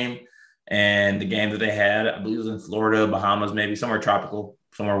 rebound game. And the game that they had, I believe it was in Florida, Bahamas, maybe somewhere tropical,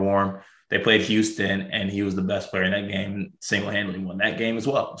 somewhere warm. They played Houston and he was the best player in that game, single-handedly won that game as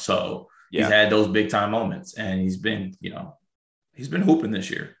well. So He's had those big time moments and he's been hooping this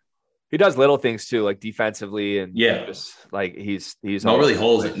year. He does little things too, like defensively and just like he's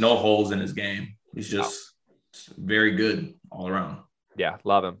no holes in his game. He's just very good all around. Yeah,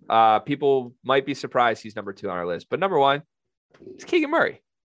 love him. People might be surprised he's number 2 on our list, but number 1 is Keegan Murray.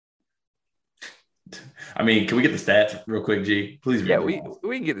 I mean, can we get the stats real quick, G? Please. Yeah, we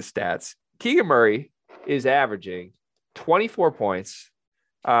can get the stats. Keegan Murray is averaging 24 points.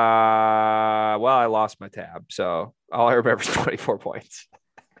 Well, I lost my tab, so all I remember is 24 points.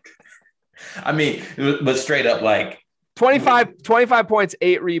 I mean, but straight up, like 25 points,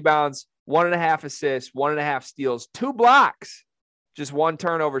 8 rebounds, 1.5 assists, 1.5 steals, 2 blocks, just 1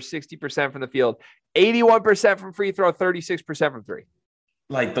 turnover, 60% from the field, 81% from free throw, 36% from 3.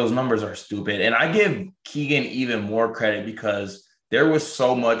 Like those numbers are stupid. And I give Keegan even more credit because there was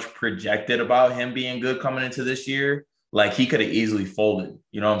so much projected about him being good coming into this year. Like he could have easily folded.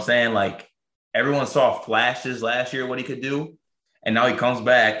 You know what I'm saying? Like everyone saw flashes last year, what he could do. And now he comes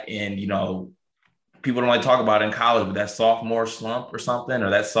back and, people don't like to talk about it in college, but that sophomore slump or something, or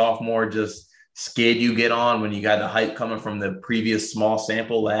that sophomore just skid you get on when you got the hype coming from the previous small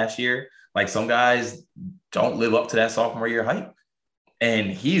sample last year. Like some guys don't live up to that sophomore year hype.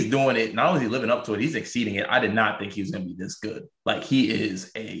 And he's doing it. Not only is he living up to it, he's exceeding it. I did not think he was going to be this good. Like he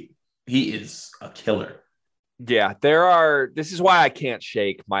is a killer. Yeah, this is why I can't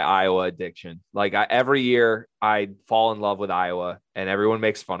shake my Iowa addiction. Like every year I fall in love with Iowa and everyone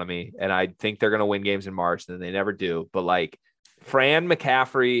makes fun of me and I think they're going to win games in March and they never do. But like Fran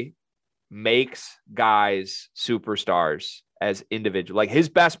McCaffrey makes guys superstars as individual. Like his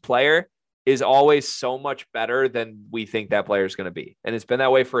best player is always so much better than we think that player is going to be. And it's been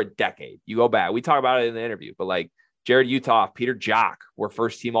that way for a decade. You go back, we talk about it in the interview, but like Jared Uthoff, Peter Jock were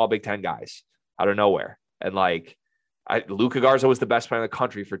first team all Big Ten guys out of nowhere. And like, Luka Garza was the best player in the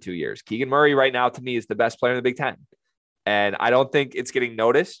country for 2 years. Keegan Murray right now to me is the best player in the Big Ten. And I don't think it's getting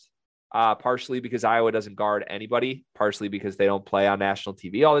noticed, partially because Iowa doesn't guard anybody, partially because they don't play on national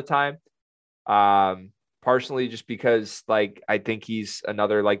TV all the time. Partially just because like, I think he's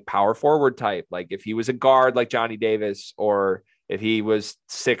another like power forward type. Like if he was a guard like Johnny Davis, or if he was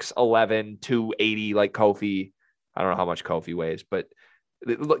 6'11", 280 like Kofi, I don't know how much Kofi weighs, but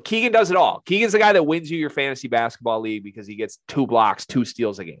look, Keegan does it all. Keegan's the guy that wins you your fantasy basketball league because he gets 2 blocks, 2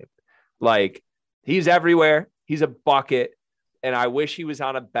 steals a game. Like he's everywhere. He's a bucket. And I wish he was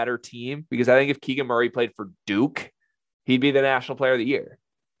on a better team, because I think if Keegan Murray played for Duke, he'd be the national player of the year.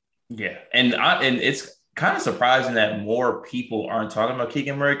 Yeah. And it's kind of surprising that more people aren't talking about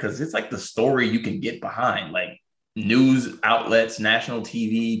Keegan Murray, because it's like the story you can get behind. Like news outlets, national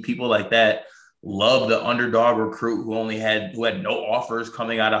TV, people like that love the underdog recruit who had no offers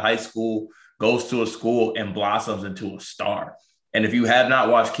coming out of high school, goes to a school and blossoms into a star. And if you have not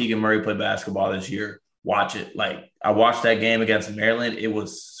watched Keegan Murray play basketball this year, watch it. Like I watched that game against Maryland. It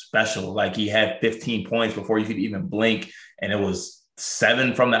was special. Like he had 15 points before you could even blink. And it was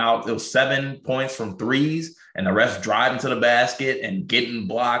 7 from the out. It was 7 points from threes, and the rest driving to the basket and getting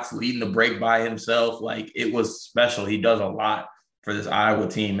blocks, leading the break by himself. Like it was special. He does a lot for this Iowa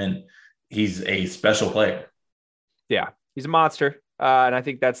team, and he's a special player. Yeah, he's a monster. And I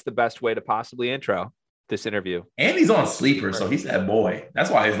think that's the best way to possibly intro this interview. And he's on Sleeper, so he's that boy. That's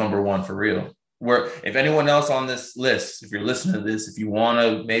why he's number 1 for real. Where if anyone else on this list, if you're listening to this, if you want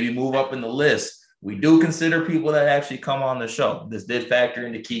to maybe move up in the list, we do consider people that actually come on the show. This did factor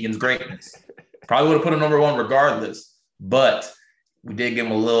into Keegan's greatness. Probably would have put him number 1 regardless, but we did give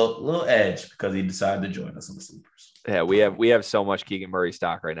him a little edge because he decided to join us on the Sleepers. Yeah, we have so much Keegan Murray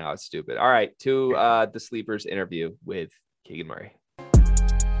stock right now. It's stupid. All right, to the Sleepers interview with Keegan Murray.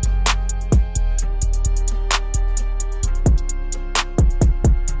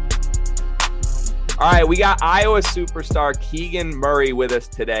 All right, we got Iowa superstar Keegan Murray with us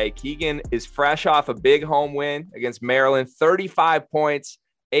today. Keegan is fresh off a big home win against Maryland, 35 points,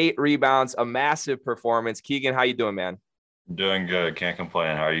 8 rebounds, a massive performance. Keegan, how you doing, man? Doing good. Can't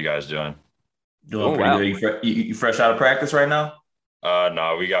complain. How are you guys doing? Doing pretty good. You fresh out of practice right now?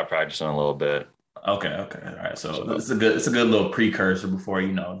 No, we got practicing a little bit. Okay. All right. So it's a good little precursor before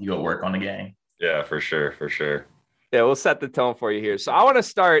you go work on the game. Yeah, for sure. Yeah, we'll set the tone for you here. So I want to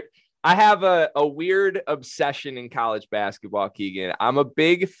start. I have a weird obsession in college basketball, Keegan. I'm a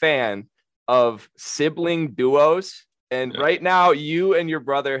big fan of sibling duos. And right now, you and your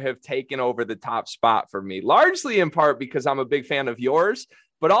brother have taken over the top spot for me, largely in part because I'm a big fan of yours,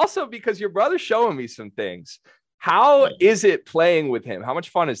 but also because your brother's showing me some things. How is it playing with him? How much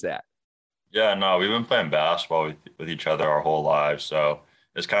fun is that? Yeah, no, we've been playing basketball with each other our whole lives. So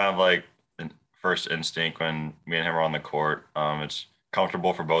it's kind of like the first instinct when me and him are on the court. It's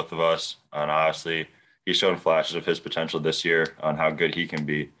comfortable for both of us. And honestly, he's shown flashes of his potential this year on how good he can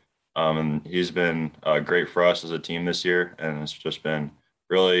be. And he's been great for us as a team this year. And it's just been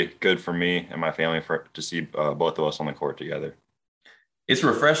really good for me and my family to see both of us on the court together. It's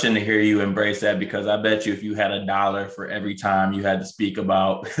refreshing to hear you embrace that, because I bet you if you had $1 for every time you had to speak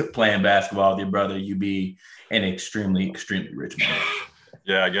about playing basketball with your brother, you'd be an extremely, extremely rich man.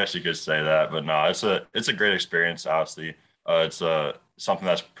 Yeah, I guess you could say that. But no, it's a great experience, obviously. It's something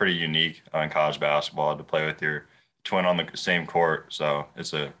that's pretty unique in college basketball, to play with your twin on the same court. So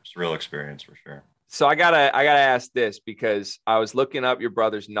it's a real experience for sure. So I gotta ask this, because I was looking up your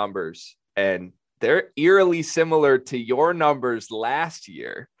brother's numbers and they're eerily similar to your numbers last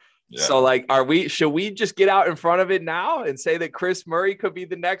year. Yeah. So like, should we just get out in front of it now and say that Chris Murray could be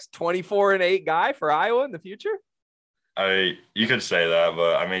the next 24-8 guy for Iowa in the future? You could say that,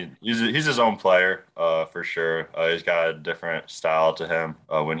 but I mean, he's his own player, for sure. He's got a different style to him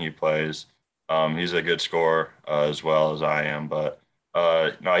when he plays. He's a good scorer as well as I am, but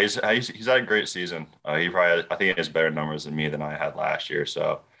no, he's had a great season. I think he has better numbers than me than I had last year.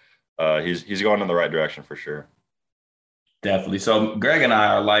 So he's going in the right direction for sure. Definitely. So Greg and I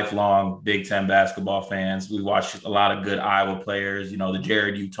are lifelong Big Ten basketball fans. We watched a lot of good Iowa players, the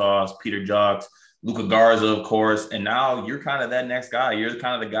Jared Utahs, Peter Jocks, Luka Garza, of course. And now you're kind of that next guy. You're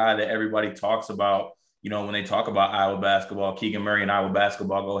kind of the guy that everybody talks about, when they talk about Iowa basketball. Keegan Murray and Iowa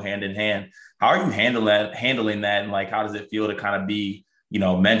basketball go hand in hand. How are you handling that? And like, how does it feel to kind of be,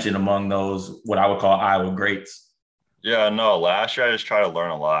 mentioned among those, what I would call Iowa greats? Yeah, no, last year I just tried to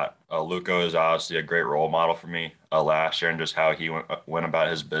learn a lot. Luka is obviously a great role model for me last year, and just how he went about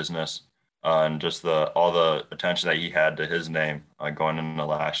his business, and just all the attention that he had to his name going into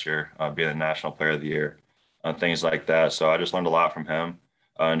last year, being the National Player of the Year, things like that. So I just learned a lot from him.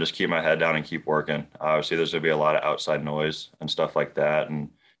 and just keep my head down and keep working. Obviously, there's going to be a lot of outside noise and stuff like that. And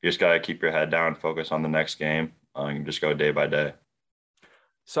you just got to keep your head down, focus on the next game, and just go day by day.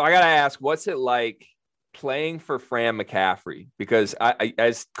 So I got to ask, what's it like playing for Fran McCaffrey? Because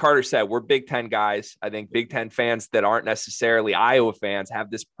as Carter said, we're Big Ten guys. I think Big Ten fans that aren't necessarily Iowa fans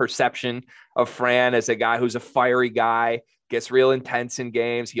have this perception of Fran as a guy who's a fiery guy, gets real intense in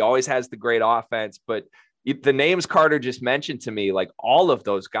games. He always has the great offense, but the names Carter just mentioned to me, like all of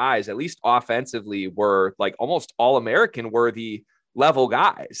those guys, at least offensively, were like almost all-American worthy level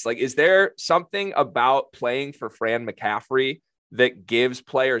guys. Like, is there something about playing for Fran McCaffrey that gives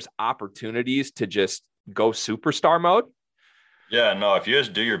players opportunities to just go superstar mode? Yeah, no, if you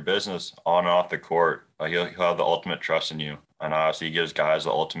just do your business on and off the court, he'll have the ultimate trust in you. And obviously, he gives guys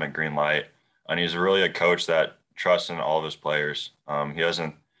the ultimate green light. And he's really a coach that trusts in all of his players.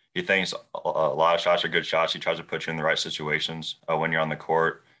 He thinks a lot of shots are good shots. He tries to put you in the right situations when you're on the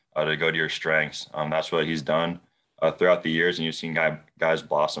court to go to your strengths. That's what he's done throughout the years, and you've seen guys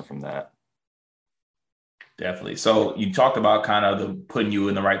blossom from that. Definitely. So you talked about kind of the putting you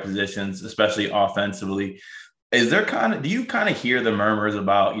in the right positions, especially offensively. Do you kind of hear the murmurs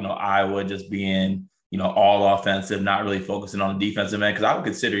about, Iowa just being, all offensive, not really focusing on the defensive end? Because I would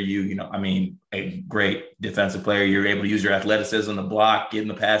consider you, a great defensive player. You're able to use your athleticism to block, get in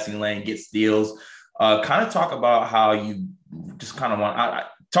the passing lane, get steals. Kind of talk about how you just kind of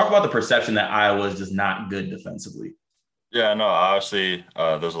talk about the perception that Iowa is just not good defensively. Yeah, no, obviously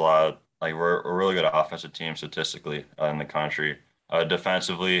there's a lot of, we're a really good offensive team statistically in the country.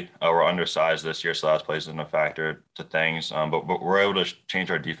 Defensively, we're undersized this year, so that plays in a factor to things. But we're able to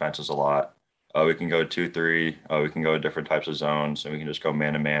change our defenses a lot. We can go 2-3. We can go different types of zones, and we can just go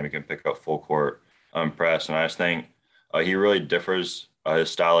man to man. We can pick up full court press, and I just think he really differs his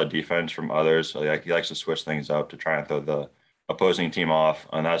style of defense from others. He likes to switch things up to try and throw the opposing team off,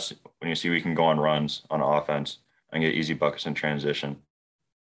 and that's when you see we can go on runs on offense and get easy buckets in transition.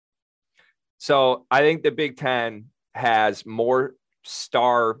 So I think the Big Ten has more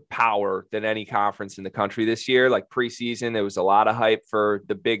star power than any conference in the country this year. Like preseason, there was a lot of hype for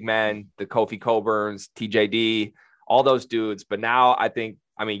the big men, the Kofi Coburns, TJD, all those dudes. But now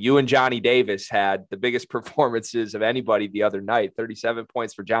you and Johnny Davis had the biggest performances of anybody the other night. 37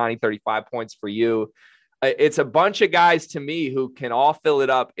 points for Johnny, 35 points for you. It's a bunch of guys to me who can all fill it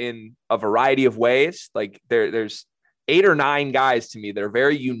up in a variety of ways. Like there's 8 or 9 guys to me that are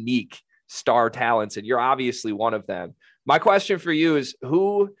very unique star talents, and you're obviously one of them. My question for you is,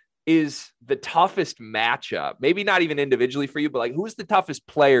 who is the toughest matchup? Maybe not even individually for you, but like who's the toughest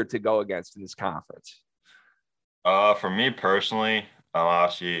player to go against in this conference? For me personally,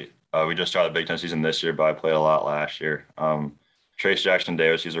 obviously we just started the Big Ten season this year, but I played a lot last year. Trace Jackson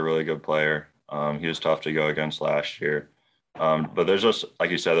Davis, he's a really good player. He was tough to go against last year. But there's just,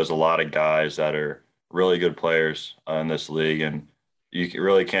 like you said, there's a lot of guys that are really good players in this league, and you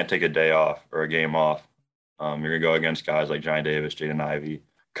really can't take a day off or a game off. You're going to go against guys like Johnny Davis, Jaden Ivey,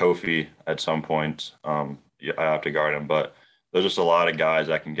 Kofi at some point. I have to guard him, but there's just a lot of guys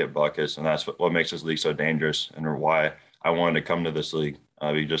that can get buckets, and that's what makes this league so dangerous and why I wanted to come to this league,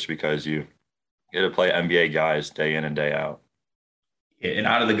 just because you get to play NBA guys day in and day out. And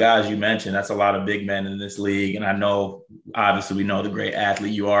out of the guys you mentioned, that's a lot of big men in this league. And I know, obviously, we know the great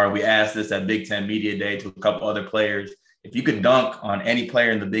athlete you are. We asked this at Big Ten Media Day to a couple other players. If you could dunk on any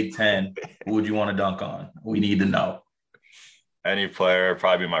player in the Big Ten, who would you want to dunk on? We need to know. Any player,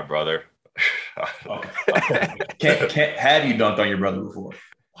 probably my brother. Can't have you dunked on your brother before?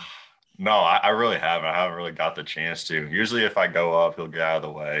 No, I really haven't. I haven't really got the chance to. Usually if I go up, he'll get out of the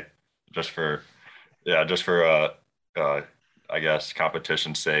way just for I guess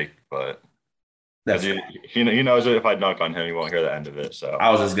competition's sake. But he knows that if I dunk on him, he won't hear the end of it. So I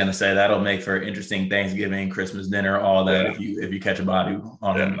was just gonna say that'll make for interesting Thanksgiving, Christmas dinner, all that. Yeah. If you catch a body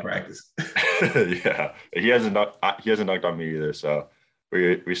on him in practice. Yeah, he hasn't dunked on me either. So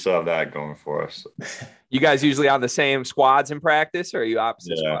we still have that going for us. You guys usually on the same squads in practice, or are you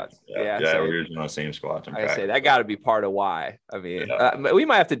opposite squads? Yeah, so we're usually on the same squads in practice. I say that got to be part of why. I mean, we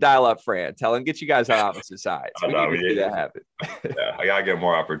might have to dial up Fran, tell him get you guys on opposite sides. We need to see that happen. Yeah, I gotta get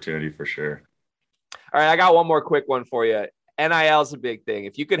more opportunity for sure. All right, I got one more quick one for you. NIL is a big thing.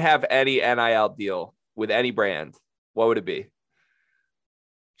 If you could have any NIL deal with any brand, what would it be?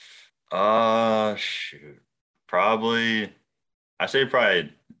 Shoot. Probably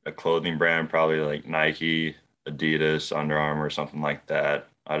a clothing brand, probably like Nike, Adidas, Under Armour, something like that.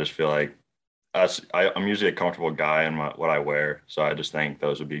 I just feel like I'm usually a comfortable guy in what I wear. So I just think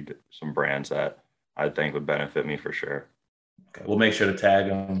those would be some brands that I think would benefit me for sure. Okay, we'll make sure to tag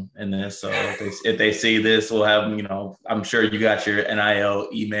them in this. So if they see this, we'll have them, I'm sure you got your NIL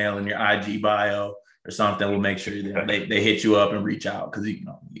email and your IG bio or something. We'll make sure they hit you up and reach out because,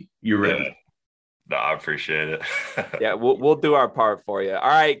 you're ready. Yeah. No, I appreciate it. Yeah, we'll do our part for you. All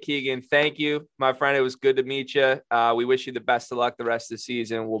right, Keegan, thank you, my friend. It was good to meet you. We wish you the best of luck the rest of the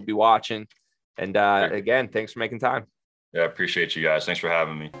season. We'll be watching. And again, thanks for making time. Yeah, I appreciate you guys. Thanks for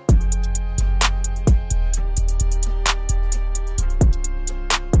having me.